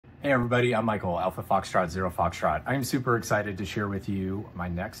Hey everybody, I'm Michael, Alpha Foxtrot, Zero Foxtrot. I'm super excited to share with you my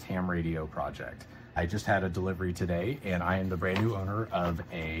next ham radio project. I just had a delivery today and I am the brand new owner of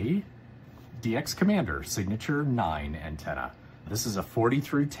a DX Commander Signature 9 antenna. This is a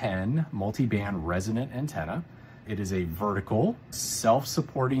 40/10 multi-band resonant antenna. It is a vertical,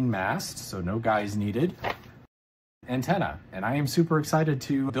 self-supporting mast, so no guys needed, antenna. And I am super excited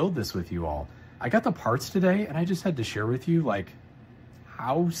to build this with you all. I got the parts today and I just had to share with you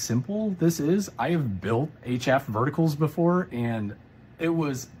how simple this is. I have built HF verticals before and it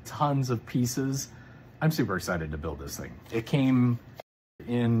was tons of pieces. I'm super excited to build this thing. It came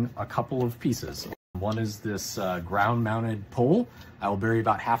in a couple of pieces. One is this ground mounted pole. I will bury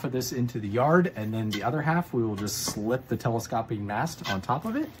about half of this into the yard, and then the other half we will just slip the telescoping mast on top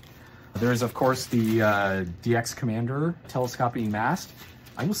of it. There's of course the DX Commander telescoping mast.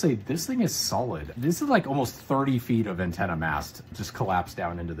 I will say this thing is solid. This is like almost 30 feet of antenna mast just collapsed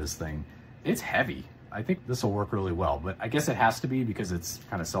down into this thing. It's heavy. I think this will work really well, but I guess it has to be because it's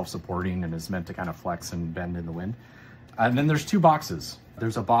kind of self-supporting and is meant to kind of flex and bend in the wind. And then there's two boxes.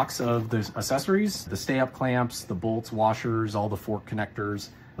 There's a box of the accessories, the stay-up clamps, the bolts, washers, all the fork connectors,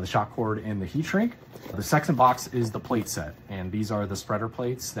 the shock cord, and the heat shrink. The second box is the plate set, and these are the spreader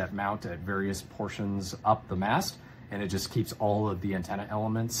plates that mount at various portions up the mast, and it just keeps all of the antenna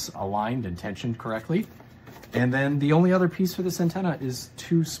elements aligned and tensioned correctly. And then the only other piece for this antenna is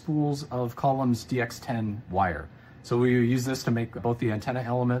two spools of Column's DX10 wire. So we use this to make both the antenna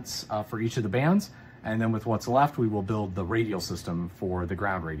elements for each of the bands, and then with what's left, we will build the radial system for the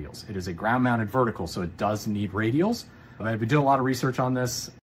ground radials. It is a ground mounted vertical, so it does need radials. I've been doing a lot of research on this.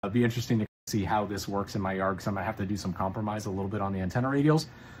 It'll be interesting to see how this works in my yard, because I'm gonna have to do some compromise a little bit on the antenna radials.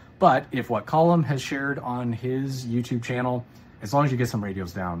 But if what Column has shared on his YouTube channel, as long as you get some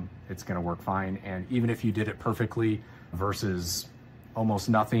radios down, it's gonna work fine. And even if you did it perfectly versus almost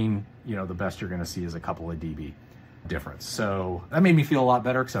nothing, you know, the best you're gonna see is a couple of dB difference. So that made me feel a lot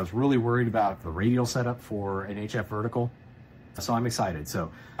better because I was really worried about the radial setup for an HF vertical. So I'm excited.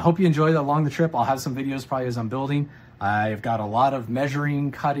 So I hope you enjoy that along the trip. I'll have some videos probably as I'm building. I've got a lot of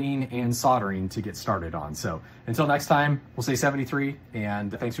measuring, cutting, and soldering to get started on. So until next time, we'll say 73,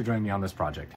 and thanks for joining me on this project.